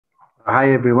Hi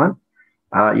everyone.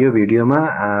 यो भिडियोमा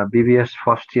BBS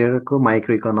first इयरको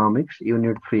micro economics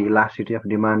unit 3 elasticity of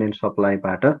demand and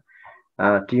सप्लाईबाट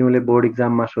टियुले board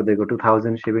इक्जाममा सोधेको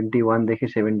 2071 देखि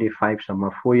 75 सम्म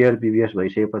 4 इयर BBS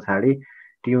भइसके पछाडि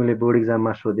टियुले बोर्ड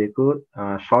इक्जाममा सोधेको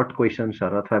सर्ट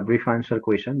क्वेसन्सहरु अथवा ब्रिफ आन्सर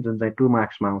क्वेसन जुन चाहिँ 2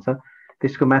 मार्क्समा आउँछ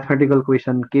त्यसको म्याथमेटिकल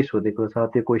क्वेसन के सोधेको छ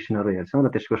त्यो क्वेसनहरु हेर्छौं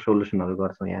र त्यसको सोलुसनहरु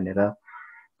गर्छौं यहाँनिर।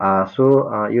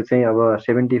 यो चाहिँ अब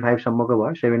 75 सम्मको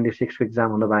भयो, 76 को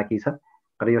इक्जाम हुन बाँकी छ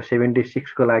र यो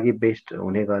 76 को लागि बेस्ट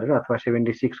हुने गरेर अथवा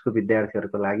 76 को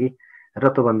विद्यार्थीहरूको लागि र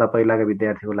त्योभन्दा पहिलाका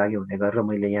विद्यार्थीको लागि हुने गरेर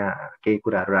मैले यहाँ केही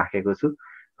कुराहरू राखेको छु।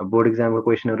 बोर्ड इक्जामको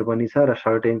क्वेसनहरू पनि छ र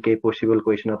सर्टेन केही पोसिबल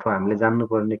क्वेसन अथवा हामीले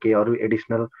जान्नुपर्ने केही अरू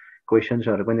एडिसनल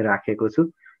क्वेसन्सहरू पनि राखेको छु।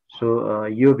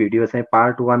 यो भिडियो चाहिँ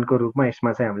पार्ट 1 को रूपमा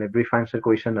यसमा चाहिँ हामीले ब्रिफ आन्सर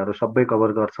क्वेसनहरू सबै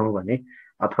कभर गर्छौं भने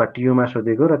अथवा टियुमा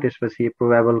सोधेको र त्यसपछि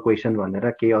प्रोबेबल क्वेसन भनेर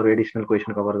केही अरू एडिसनल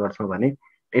क्वेसन कभर गर्छौं भने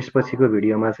यसपछिको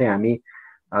भिडियोमा चाहिँ हामी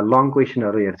लङ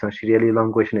क्वेसनहरू हेर्छौं, सिरियली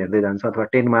लङ क्वेसन हेर्दै जान्छ अथवा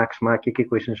 10 मार्क्समा के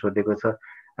क्वेसन सोधेको छ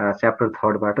च्याप्टर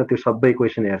 3 बाट त्यो सबै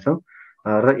क्वेसन हेर्छौं।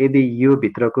 र यदि यो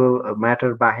भित्रको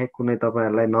म्याटर बाहेक कुनै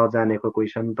तपाईहरुलाई नजानेको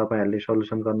क्वेसन, तपाईहरुले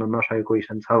सोलुसन गर्न नसकेको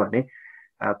क्वेसन छ भने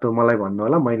त्यो मलाई भन्नु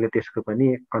होला, मैले त्यसको पनि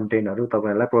कन्टेन्टहरु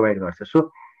तपाईहरुलाई प्रोवाइड गर्छु।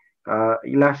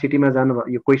 इलास्टिसिटीमा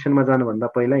यो क्वेसनमा जानुभन्दा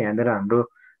पहिला यहाँनिर हाम्रो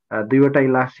दुईवटा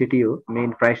इलास्टिसिटी हो,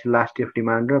 main price elasticity of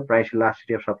demand र price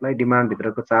elasticity of supply. Demand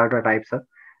भित्रको चारवटा टाइप छ।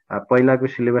 पहिलाको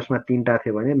सिलेबसमा 3टा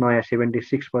थियो भने नयाँ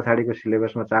 76 पछाडिको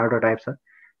सिलेबसमा 4वटा टाइप छ,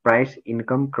 प्राइस,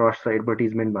 इन्कम, क्रस र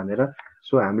एडभर्टाइजमेन्ट भनेर।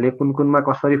 हामीले कुनमा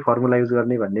कसरी फर्मुला युज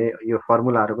गर्ने भन्ने यो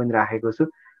फर्मुलाहरू पनि राखेको छु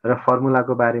र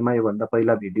फर्मुलाको बारेमा योभन्दा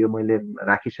पहिला भिडियो मैले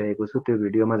राखिसकेको छु, त्यो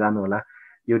भिडियोमा जानु होला।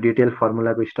 यो डिटेल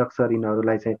फर्मुलाको स्ट्रक्चर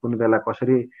यिनहरुलाई चाहिँ कुन बेला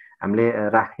कसरी हामीले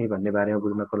राख्ने भन्ने बारेमा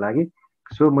बुझ्नको लागि।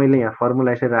 मैले यहाँ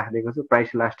फर्मुला यसरी राखिदिएको छु।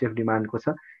 प्राइस इलास्टिसिटी अफ डिमान्डको छ।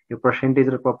 यो पर्सेन्टेज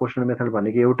र प्रोपोर्सनल मेथड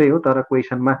भनेको एउटै हो, तर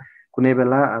क्वेसनमा कुनै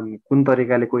बेला कुन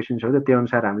तरिकाले क्वेसन सोध्यो त्यो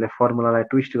अनुसार हामीले फर्मुलालाई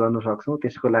ट्विस्ट गर्न सक्छौं।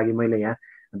 त्यसको लागि मैले यहाँ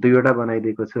दुईवटा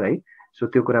बनाइदिएको छु है।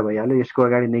 त्यो कुरा भइहाल्यो। यसको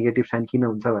अगाडि नेगेटिभ साइन किन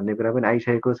हुन्छ भन्ने कुरा पनि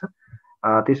आइसकेको छ।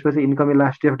 त्यसपछि इन्कम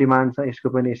इलास्टिसिटी अफ डिमान्ड छ, यसको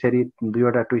पनि यसरी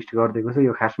दुईवटा ट्विस्ट गरिदिएको छु।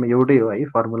 यो खासमा एउटै हो है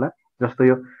फर्मुला। जस्तो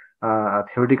यो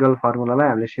थ्योरेटिकल फर्मुलालाई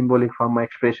हामीले सिम्बोलिक फर्ममा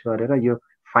एक्सप्रेस गरेर यो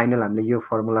फाइनल हामीले यो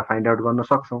फर्मुला फाइन्ड आउट गर्न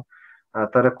सक्छौं।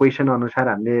 तर क्वेसन अनुसार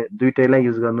हामीले दुईटैलाई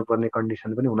युज गर्नुपर्ने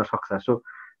कन्डिसन पनि हुन सक्छ।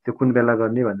 त्यो कुन बेला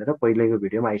गर्ने भनेर पहिलेको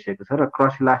भिडियोमा आइसकेको छ। र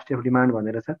क्रस इलास्टिसिटी अफ डिमान्ड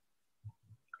भनेर छ।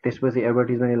 त्यसपछि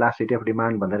एडभर्टाइजमेन्ट इलास्टिसिटी अफ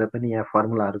डिमान्ड भनेर पनि यहाँ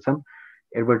फर्मुलाहरू छन्।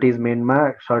 एडभर्टाइजमेन्टमा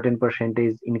सर्टेन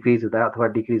पर्सेन्टेज इन्क्रिज हुँदा अथवा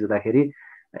डिक्रिज हुँदाखेरि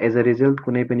एज अ रिजल्ट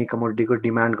कुनै पनि कमोडिटीको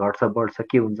डिमान्ड घट्छ बढ्छ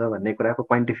के हुन्छ भन्ने कुराको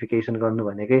क्वान्टिफिकेसन गर्नु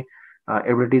भनेकै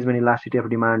एडभर्टाइजमेन्ट इलास्टिसिटी अफ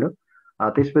डिमान्ड हो।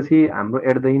 त्यसपछि हाम्रो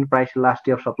at the in price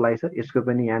elasticity of supply छ। यसको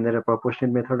पनि यहाँनिर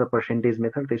प्रोपोर्सनल मेथड र पर्सेन्टेज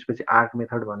मेथड, त्यसपछि आर्क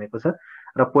मेथड भनेको छ।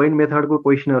 र पोइन्ट मेथडको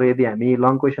क्वेसनहरू यदि हामी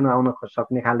लङ क्वेसनमा आउन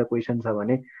सक्ने खालको क्वेसन छ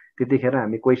भने त्यतिखेर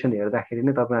हामी क्वेसन हेर्दाखेरि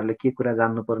नै तपाईहरुले के कुरा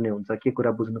जान्नुपर्ने हुन्छ, के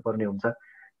कुरा बुझ्नुपर्ने हुन्छ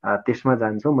त्यसमा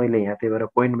जान्छौं। मैले यहाँ त्यही भएर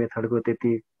पोइन्ट मेथडको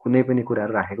त्यति कुनै पनि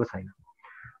कुराहरू राखेको छैन।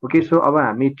 ओके, अब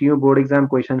हामी टियु बोर्ड एक्जाम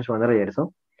क्वेसन्स भनेर हेर्छौं।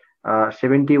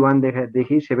 71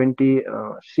 देखि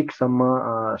 76 सम्म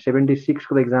 76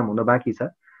 को एक्जाम हुन बाँकी छ।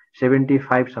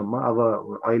 75 सम्म अब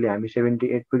अहिले हामी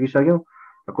 78 पुगिसक्यौं।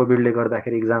 कोभिडले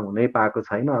गर्दाखेरि एक्जाम हुनै पाएको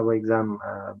छैन। अब एक्जाम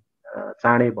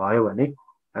चाँडै भयो भने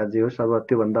जे होस्, अब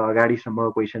त्योभन्दा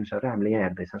अगाडिसम्मको क्वेसन्सहरू हामीले यहाँ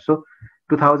हेर्दैछौँ।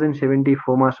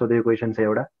 2074 मा सोधेको क्वेसन छ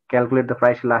एउटा, calculate the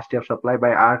price elasticity of supply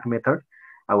by arc method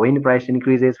when price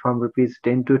increases from rupees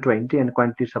 10 to 20 and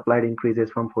quantity supplied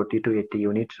increases from 40 to 80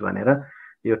 units भनेर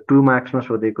यो 2 मार्क्समा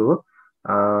सोधेको हो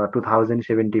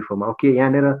 2074 मा। ओके,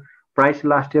 यहाँनिर price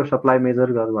elasticity of supply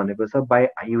major गर्नु भनेको छ by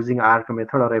using arc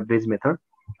method or average method.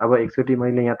 अब एकचोटि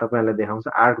मैले यहाँ तपाईहरुलाई देखाउँछु।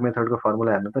 आर्क मेथडको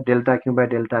फर्मुला हेर्नु त, delta Q by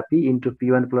delta P into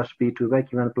P1 plus P2 by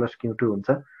Q1 plus Q2 हुन्छ।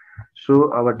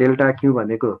 अब डेल्टा क्यू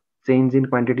भनेको चेन्ज इन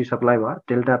क्वान्टिटी सप्लाई भयो,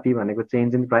 डेल्टा पी भनेको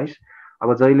चेन्ज इन प्राइस।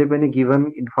 अब जहिले पनि गिभन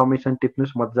इन्फर्मेसन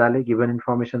टिप्नुस् मजाले। गिभन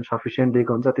इन्फर्मेसन सफिसिएन्ट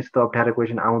दिएको हुन्छ, त्यस्तो अप्ठ्यारो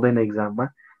क्वेसन आउँदैन एक्जाममा,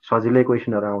 सजिलै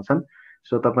क्वेसनहरू आउँछन्।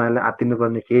 तपाईहरुले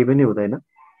आत्तिनुपर्ने केही पनि हुँदैन।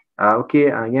 ओके,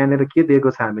 यहाँनिर के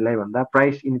दिएको छ हामीलाई भन्दा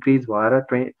प्राइस इन्क्रिज भएर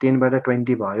 10 बाट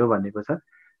 20 भयो भनेको छ।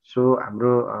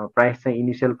 हाम्रो प्राइस चाहिँ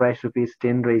इनिशियल प्राइस रुपीस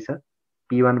 10 रहेछ।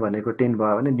 P1 भनेको 10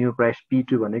 भयो भने न्यू प्राइस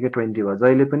P2 भनेको 20 भयो।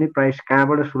 जहिले पनि प्राइस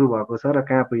कहाँबाट सुरु भएको छ र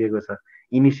कहाँ पुगेको छ,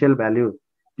 initial value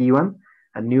P1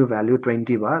 new value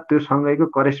 20 भयो। त्यो सँगैको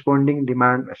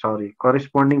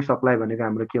करेस्पोन्डिङ सप्लाई भनेको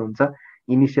हाम्रो के हुन्छ,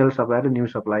 इनिशियल सप्लाई र न्यू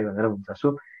सप्लाई भनेर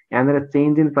हुन्छ। यहाँनिर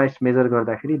चेन्ज इन प्राइस मेजर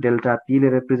गर्दाखेरि डेल्टा पी ले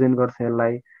रिप्रेजेन्ट गर्छ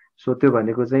यसलाई। त्यो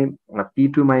भनेको चाहिँ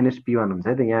P2 माइनस P1 हुन्छ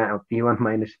है त। यहाँ P1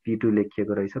 माइनस P2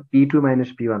 लेखिएको रहेछ, P2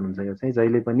 माइनस P1 हुन्छ। यो चाहिँ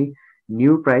जहिले पनि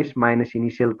new price minus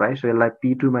initial price, यसलाई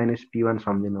P2 माइनस P1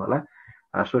 सम्झिनु होला।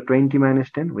 20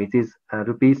 माइनस 10 विच इज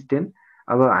रुपीस 10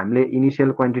 अब हामीले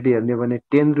इनिशियल क्वान्टिटी हेर्ने भने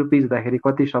 10 रुपीज हुँदाखेरि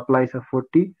कति सप्लाई छ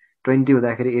 40, 20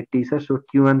 हुँदाखेरि 80 छ, सो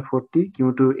Q1 40,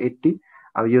 Q2 80।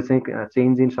 अब यो चाहिँ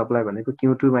चेन्ज इन सप्लाई भनेको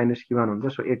Q2 माइनस Q1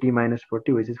 हुन्छ, so 80 minus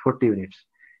 40 which is 40 units.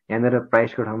 यहाँनिर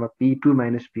प्राइसको ठाउँमा P2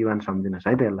 माइनस P1 सम्झिनुहोस्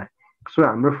है त यसलाई। सो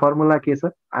हाम्रो फर्मुला के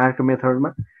छ arc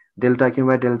मेथडमा, delta Q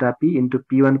by delta P into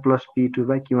P1 plus P2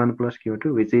 by Q1 plus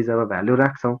Q2 which is अब भ्यालु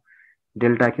राख्छौँ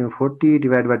delta Q 40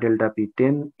 divide by delta P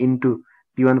 10 into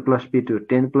P1 plus P2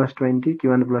 10 plus 20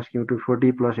 Q1 plus Q2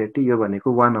 40 plus 80 यो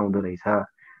भनेको 1 आउँदो रहेछ।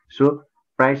 So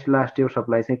price elastic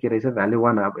supply चाहिँ के रहेछ value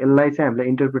 1। अब यसलाई चाहिँ हामीले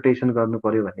इन्टरप्रिटेसन गर्नु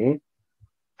पर्यो भने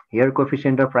here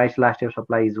coefficient of price elastic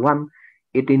supply is 1,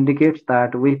 it indicates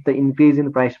that with the increase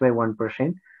in price by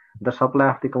 1% the supply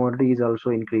of the commodity is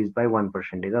also increase by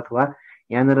 1%, अथवा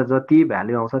यहाँनिर जति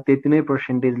भ्यालु आउँछ त्यति नै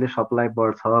पर्सेन्टेजले सप्लाई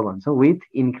बढ्छ भन्छौँ with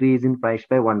increase in price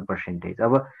by 1%।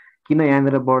 अब किन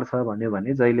यहाँनिर बढ्छ भन्यो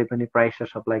भने जहिले पनि प्राइस र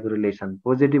सप्लाईको रिलेसन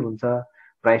पोजिटिभ हुन्छ,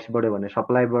 प्राइस बढ्यो भने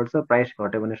सप्लाई बढ्छ, प्राइस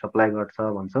घट्यो भने सप्लाई घट्छ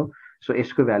भन्छौँ। सो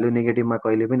यसको भ्यालु नेगेटिभमा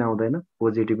कहिले पनि आउँदैन,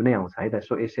 पोजिटिभ नै आउँछ है त।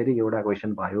 सो यसरी एउटा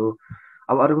क्वेसन भयो।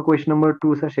 अब अर्को क्वेसन नम्बर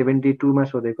 2 छ 72 मा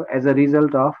सोधेको, as a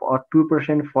result of a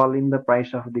 2% फल in the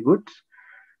price of the goods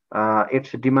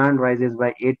it's demand rises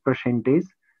by 8%,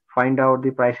 find out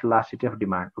the price elasticity of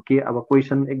demand. Okay, अब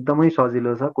क्वेसन एकदमै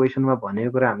सजिलो छ। क्वेसनमा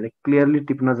भनेको कुरा हामीले क्लियरली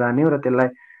टिप्न जान्यौँ र त्यसलाई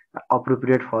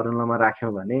अप्रोप्रिएट फर्मुलामा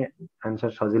राख्यौँ भने आन्सर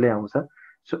सजिलै आउँछ।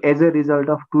 So as a result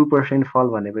of 2% फल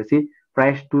भनेपछि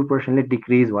प्राइस 2%ले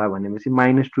डिक्रिज भयो भनेपछि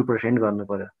माइनस 2% गर्नु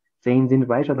पर्यो। चेन्ज इन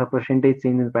प्राइस अथवा percentage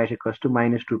change in price equals to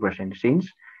minus 2%,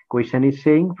 since question is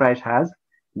saying price has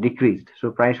decrease.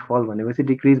 So price फल भनेपछि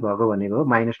डिक्रिज भएको भनेको हो,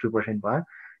 माइनस 2% भयो।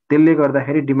 त्यसले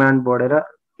गर्दाखेरि डिमान्ड बढेर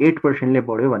 8%ले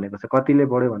बढ्यो भनेको छ। कतिले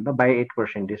बढ्यो भन्दा by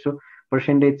 8%। So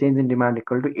percentage change in demand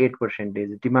equal to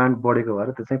 8%, demand बढेको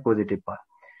भएर त्यो चाहिँ पोजिटिभ भयो।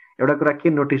 एउटा कुरा के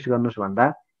नोटिस गर्नुहोस् भन्दा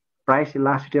प्राइस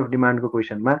इलास्टिसिटी अफ डिमान्डको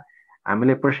क्वेसनमा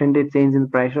हामीले पर्सेन्टेज चेन्ज इन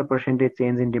प्राइस र percentage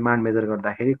change in demand major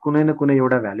गर्दाखेरि कुनै न कुनै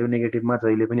एउटा भ्यालु नेगेटिभमा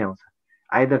जहिले पनि आउँछ।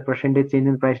 Either percentage change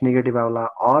in price negative आउला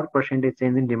or percentage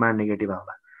change in demand negative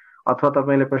आउला, अथवा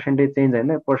तपाईँले पर्सेन्टेज चेन्ज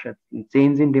होइन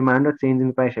चेन्ज इन डिमान्ड र चेन्ज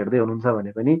इन प्राइस हेर्दै हुनुहुन्छ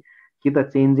भने पनि कि त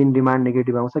चेन्ज इन डिमान्ड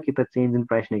नेगेटिभ आउँछ कि त चेन्ज इन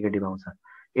प्राइस नेगेटिभ आउँछ।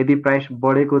 यदि प्राइस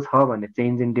बढेको छ भने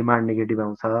चेन्ज इन डिमान्ड नेगेटिभ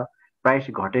आउँछ, प्राइस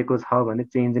घटेको छ भने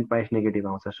चेन्ज इन प्राइस नेगेटिभ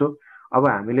आउँछ। सो अब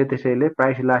हामीले त्यसैले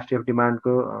प्राइस इलास्टिसिटी अफ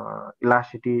डिमान्डको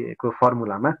इलास्टिसिटीको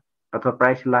फर्मुलामा अथवा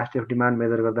price elasticity of demand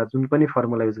major गर्दा जुन पनि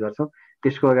फर्मुला युज गर्छौँ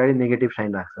त्यसको अगाडि नेगेटिभ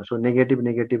साइन राख्छौँ। सो नेगेटिभ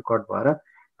नेगेटिभ कट भएर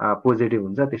पोजिटिभ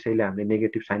हुन्छ, त्यसैले हामीले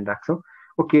नेगेटिभ साइन राख्छौँ।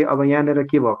 ओके, अब यहाँनिर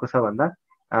के भएको छ भन्दा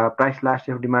price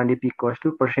elasticity of demand is equals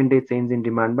to percentage change in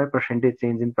demand by percentage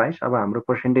change in price. अब हाम्रो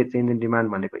पर्सेन्टेज चेन्ज इन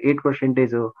डिमान्ड भनेको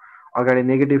 8% हो, अगाडि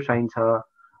नेगेटिभ साइन छ।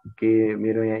 के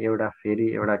मेरो यहाँ एउटा फेरि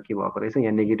एउटा के भएको रहेछ,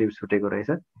 यहाँ नेगेटिभ छुटेको रहेछ,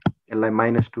 यसलाई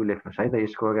 -2 लेख्नुहोस् है त।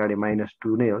 यसको अगाडि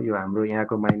 -2 नै हो, यो हाम्रो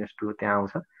यहाँको -2 त्यहाँ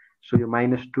आउँछ। सो यो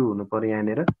 -2 हुनु पर्यो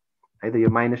यहाँनिर है त। यो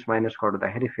माइनस माइनस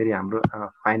गर्दाखेरि फेरि हाम्रो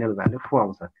फाइनल भ्यालु 4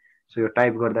 आउँछ। सो यो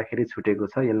टाइप गर्दाखेरि छुटेको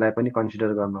छ, यसलाई पनि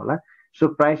कन्सिडर गर्नु होला। So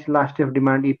price elasticity of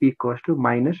demand EP equals to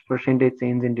minus percentage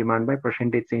change in demand by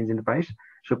percentage change in price.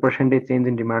 So percentage change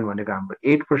in demand भनेको हाम्रो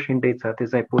 8% छ, त्यो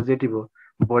चाहिँ पोजिटिभ हो,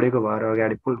 बढेको भएर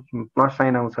अगाडि प्लस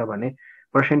साइन आउँछ भने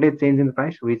percentage change in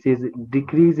price which is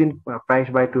decrease in price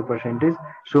by 2%,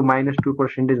 so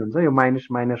 -2% हुन्छ। यो माइनस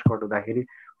माइनस कट हुँदाखेरि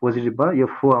पोजिटिभ भयो, यो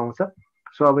 4 आउँछ।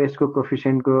 सो अब यसको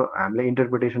कोएफिसिएन्टको हामीले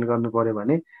इन्टरप्रिटेसन गर्नु पर्यो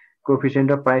भने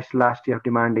coefficient of price elasticity of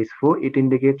demand is 4, it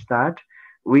indicates that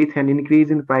with an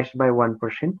increase in price by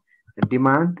 1%, the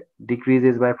demand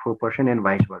decreases by 4% and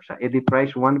vice versa. यदि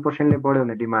प्राइस 1% ले बढ्यो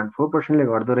भने डिमान्ड 4% ले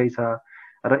घट्दो रहेछ,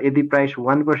 र यदि प्राइस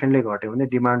 1% ले घट्यो भने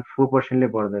डिमान्ड 4% ले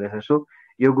बढ्दो रहेछ। सो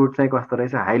यो गुड चाहिँ कस्तो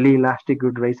रहेछ, हाइली इलास्टिक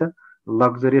गुड रहेछ,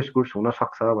 लग्जरियस गुड्स हुन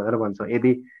सक्छ भनेर भन्छौँ।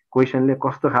 यदि क्वेसनले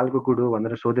कस्तो खालको गुड हो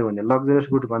भनेर सोध्यो भने लग्जरियस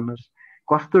गुड भन्नुहोस्।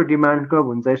 कस्तो डिमान्ड कब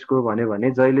हुन्छ यसको भन्यो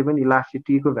भने जहिले पनि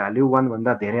इलास्टिसिटीको भ्याल्यु 1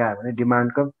 भन्दा धेरै आयो भने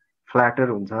डिमान्ड कब फ्ल्याटर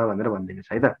हुन्छ भनेर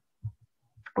भनिदिनुहोस् है त।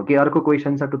 ओके, अर्को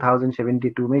क्वेसन छ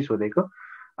 2072 मै सोधेको,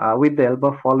 with the help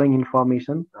of following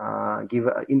information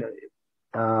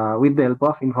with the help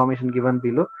of information given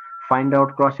below, find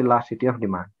out cross elasticity of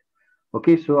demand.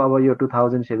 Okay, so अब यो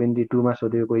 2072 मा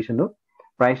सोधेको क्वेसन हो।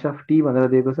 प्राइस अफ टी भनेर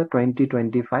दिएको छ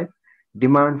 2025,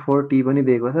 डिमान्ड फर टी पनि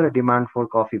दिएको छ र डिमान्ड फर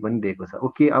कफी पनि दिएको छ।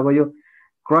 ओके, अब यो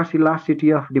क्रस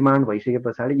इलास्टिसिटी अफ डिमान्ड भइसके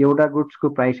पछाडि एउटा गुड्सको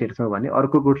प्राइस हेर्छौँ भने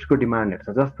अर्को गुड्सको डिमान्ड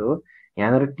हेर्छ। जस्तो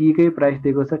यहाँनिर टीकै प्राइस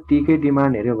दिएको छ, टीकै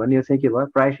डिमान्ड हेऱ्यो भने यो चाहिँ के भयो,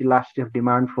 price elasticity of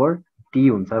demand for T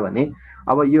हुन्छ भने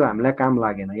अब यो हामीलाई काम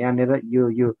लागेन। यहाँनिर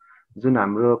यो जुन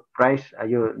हाम्रो प्राइस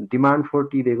यो डिमान्ड फर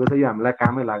टी दिएको छ यो हामीलाई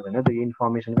कामै लाग्दैन, त्यो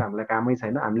इन्फर्मेसनको हामीलाई कामै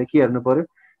छैन। हामीले के हेर्नु पर्यो,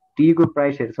 टीको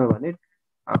प्राइस हेर्छौँ भने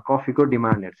कफीको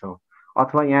डिमान्ड हेर्छौँ,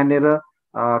 अथवा यहाँनिर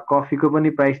कफीको पनि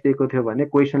प्राइस दिएको थियो भने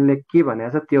क्वेसनले के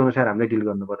भनेको छ त्यो अनुसार हामीले डिल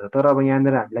गर्नुपर्छ। तर अब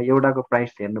यहाँनिर हामीलाई एउटाको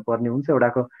प्राइस हेर्नुपर्ने हुन्छ,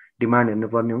 एउटाको डिमान्ड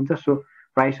हेर्नुपर्ने हुन्छ। So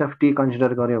price of T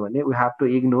consider गर्यो भने we have to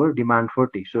ignore demand for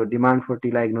T. So demand for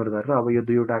टीलाई ignore गरेर अब यो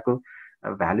दुईवटाको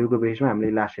भ्यालुको बेसमा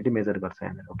हामीले इलास्टिसिटी मेजर गर्छ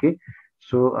यहाँनिर। ओके,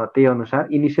 सो त्यही अनुसार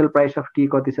इनिसियल प्राइस अफ टी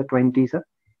कति छ 20 छ,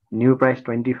 न्यू प्राइस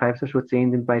 25 छ। सो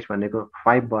चेन्ज इन प्राइस भनेको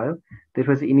 5 भयो।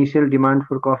 त्यसपछि इनिसियल डिमान्ड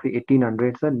फर कफी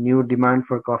 1800 छ, न्यू डिमान्ड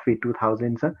फर कफी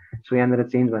 2000 छ। सो यहाँनिर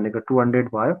चेन्ज भनेको 200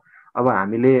 भयो। अब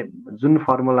हामीले जुन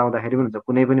फर्मुला आउँदाखेरि पनि हुन्छ,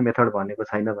 कुनै पनि मेथड भनेको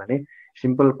छैन भने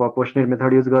सिम्पल प्रोपोर्सनेट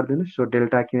मेथड युज गरिदिनुहोस्। So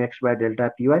delta क्युएक्स by delta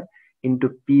पिवाई into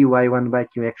पिवाई1 by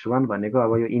क्युएक्स1 भनेको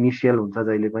अब यो इनिसियल हुन्छ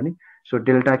जहिले पनि। सो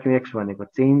डेल्टा क्युएक्स भनेको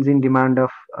चेन्ज इन डिमान्ड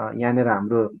अफ यहाँनिर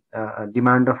हाम्रो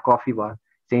डिमान्ड अफ कफी भयो,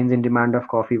 change in demand of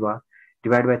coffee भयो,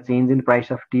 divide by change in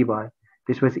price of T भयो।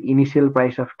 त्यसपछि initial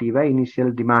price of T by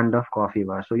initial demand of coffee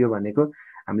भयो। सो यो भनेको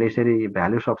हामीले यसरी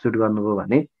भ्यालु सब्स्टिट्युट गर्नुभयो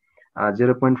भने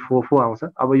 0.44 आउँछ।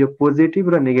 अब यो पोजिटिभ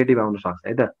र नेगेटिभ आउन सक्छ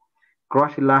है त।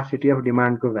 क्रस इलास्टिसिटी अफ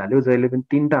डिमान्डको भ्यालु जहिले पनि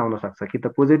तीनटा आउन सक्छ, कि त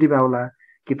पोजिटिभ आउला,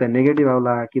 कि त नेगेटिभ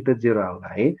आउला, कि त 0 आउला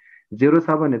है। 0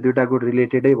 छ भने दुईटा गुड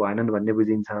रिलेटेडै भएनन् भन्ने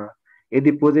बुझिन्छ।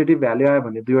 यदि पोजिटिभ भ्यालु आयो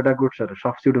भने दुईवटा गुड्सहरू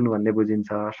सब्स्टिट्युट हुनु भन्ने बुझिन्छ।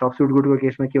 सब्स्टिट्युट गुडको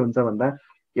केसमा के हुन्छ भन्दा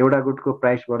एउटा गुडको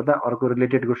प्राइस बढ्दा अर्को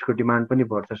रिलेटेड गुड्सको डिमान्ड पनि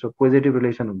बढ्छ। सो पोजिटिभ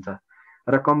रिलेसन हुन्छ।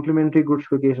 र कम्प्लिमेन्ट्री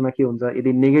गुड्सको केसमा के हुन्छ,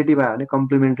 यदि नेगेटिभ आयो भने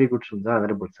कम्प्लिमेन्ट्री गुड्स हुन्छ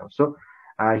भनेर बुझ्छौँ। So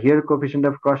here coefficient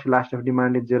of cross elastic of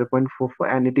demand is 0.44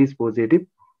 and it is positive.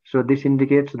 So this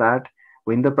indicates that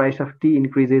when the price of tea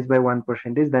increases by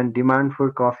 1%, then demand for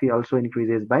coffee also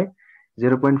increases by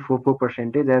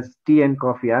 0.44% as tea and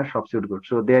coffee are substitute goods.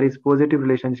 So there is positive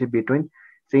relationship between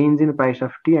change in price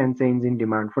of tea and change in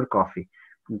demand for coffee.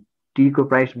 T को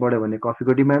price बढ्यो भने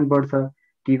कफीको demand बढ्छ,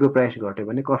 T को price घट्यो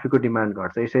भने कफीको demand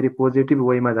घट्छ। यसरी पोजिटिभ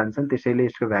वेमा जान्छन्, त्यसैले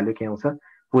यसको भ्यालु के आउँछ,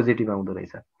 पोजिटिभ आउँदो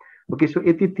रहेछ। ओके, सो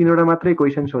यति तीनवटा मात्रै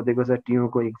क्वेसन सोधेको छ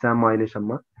टियुको एक्जाममा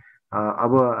अहिलेसम्म।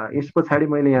 अब यस पछाडि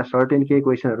मैले यहाँ सर्टेन केही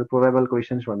क्वेसनहरू प्रोबेबल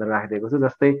क्वेसन्स भनेर राखिदिएको छु।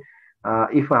 जस्तै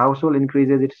if house hold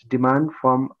increases it's demand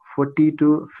from 40 to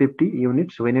 50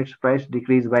 units when its price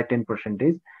decrease by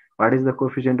 10%, what is the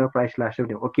coefficient of price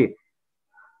elasticity? Okay,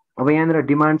 अब यहाँनिर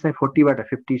डिमान्ड चाहिँ 40 बाट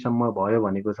 50 सम्म भयो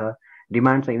भनेको छ।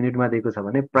 डिमान्ड चाहिँ युनिटमा दिएको छ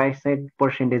भने प्राइस चाहिँ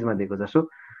पर्सेन्टेजमा दिएको छ। सो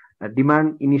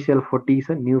डिमान्ड इनिसियल 40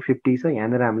 छ, न्यू 50 छ।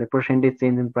 यहाँनिर हामीले percentage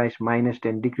change in price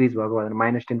 -10 decrease भएको भनेर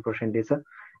 -10% छ,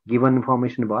 गिभन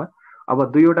इन्फर्मेसन भयो।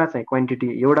 अब दुईवटा चाहिँ क्वान्टिटी,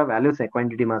 एउटा भ्यालु चाहिँ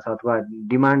क्वान्टिटीमा छ अथवा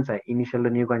डिमान्ड चाहिँ इनिसियल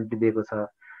र न्यू क्वान्टिटी दिएको छ।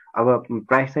 अब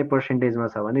प्राइस चाहिँ पर्सेन्टेजमा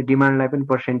छ भने डिमान्डलाई पनि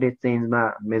पर्सेन्टेज चेन्जमा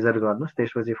मेजर गर्नुहोस्,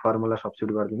 त्यसपछि फर्मुला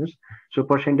सब्स्टिट्युट गरिदिनुहोस्। So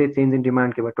percentage change in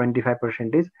demand के भयो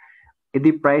 25%।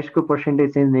 यदि प्राइसको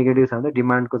पर्सेन्टेज चेन्ज नेगेटिभ छ भने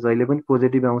डिमान्डको जहिले पनि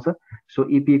पोजिटिभ आउँछ। So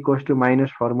EP equals to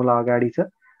minus formula अगाडि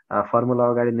छ, फर्मुला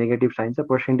अगाडि नेगेटिभ साइन छ,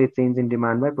 percentage change in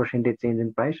demand by percentage change in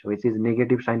price which is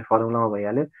negative sign फर्मुलामा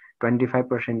भइहाल्यो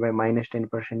 25% बाई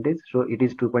 -10%। So it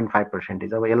is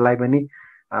 2.5%। अब यसलाई पनि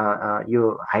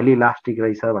यो हाइली इलास्टिक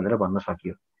रहेछ भनेर भन्न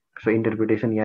सकियो। So interpretation